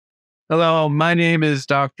Hello, my name is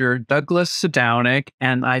Dr. Douglas Sadownick,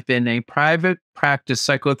 and I've been a private practice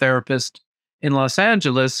psychotherapist in Los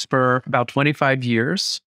Angeles for about 25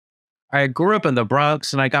 years. I grew up in the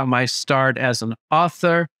Bronx and I got my start as an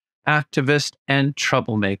author, activist, and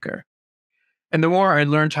troublemaker. And the more I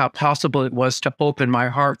learned how possible it was to open my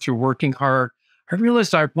heart through working hard, I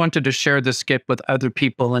realized I wanted to share this gift with other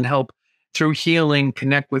people and help through healing,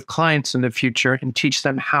 connect with clients in the future, and teach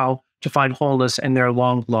them how to find wholeness in their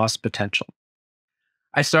long lost potential.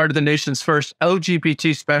 I started the nation's first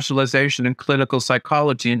LGBT specialization in clinical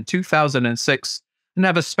psychology in 2006 and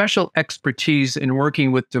have a special expertise in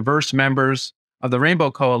working with diverse members of the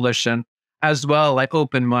Rainbow Coalition. As well, I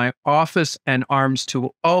open my office and arms to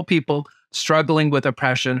all people struggling with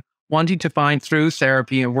oppression, wanting to find through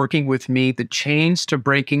therapy and working with me the chains to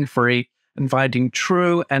breaking free and finding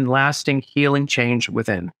true and lasting healing change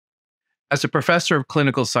within. As a professor of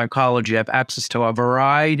clinical psychology, I have access to a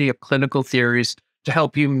variety of clinical theories to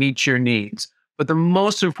help you meet your needs. But the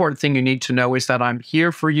most important thing you need to know is that I'm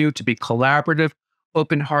here for you to be collaborative,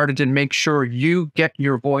 open hearted, and make sure you get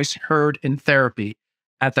your voice heard in therapy.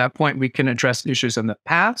 At that point, we can address issues in the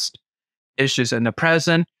past, issues in the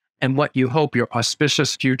present, and what you hope your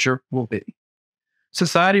auspicious future will be.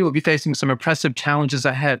 Society will be facing some oppressive challenges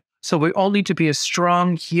ahead, so we all need to be as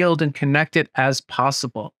strong, healed, and connected as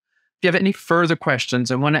possible. If you have any further questions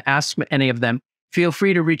and want to ask me any of them, feel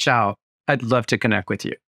free to reach out. I'd love to connect with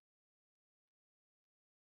you.